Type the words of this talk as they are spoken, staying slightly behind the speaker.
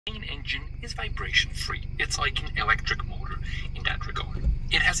main engine is vibration-free. It's like an electric motor in that regard.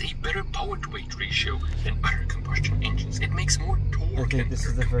 It has a better power-to-weight ratio than other combustion engines. It makes more torque. I think this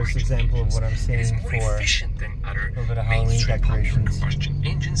is the first example of what I'm seeing for efficient than other a little bit of Halloween decorations. combustion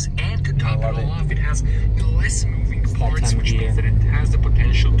engines, and to top it all it. off, it has less moving parts, which year. means that it has the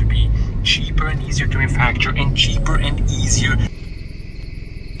potential to be cheaper and easier to manufacture, and cheaper and easier.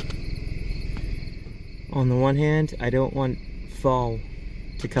 On the one hand, I don't want fall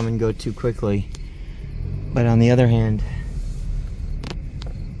to come and go too quickly, but on the other hand,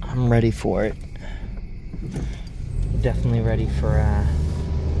 I'm ready for it. Definitely ready for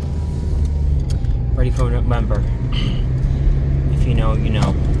November. If you know, you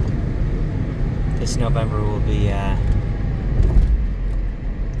know. This November will be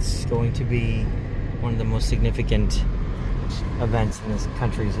it's going to be one of the most significant events in this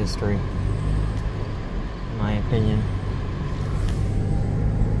country's history, in my opinion.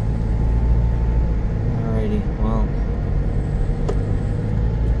 Alrighty, well,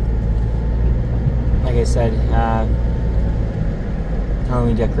 like I said,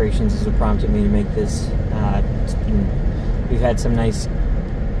 Halloween decorations is what prompted me to make this. We've had some nice,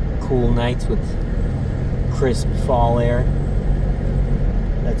 cool nights with crisp fall air.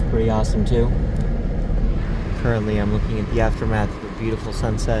 That's pretty awesome too. Currently, I'm looking at the aftermath of a beautiful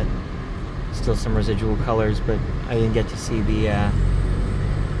sunset. Still some residual colors, but I didn't get to see the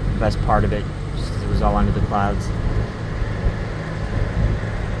best part of it, just because it was all under the clouds.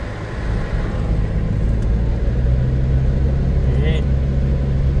 Alright.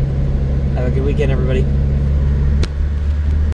 Have a good weekend, everybody.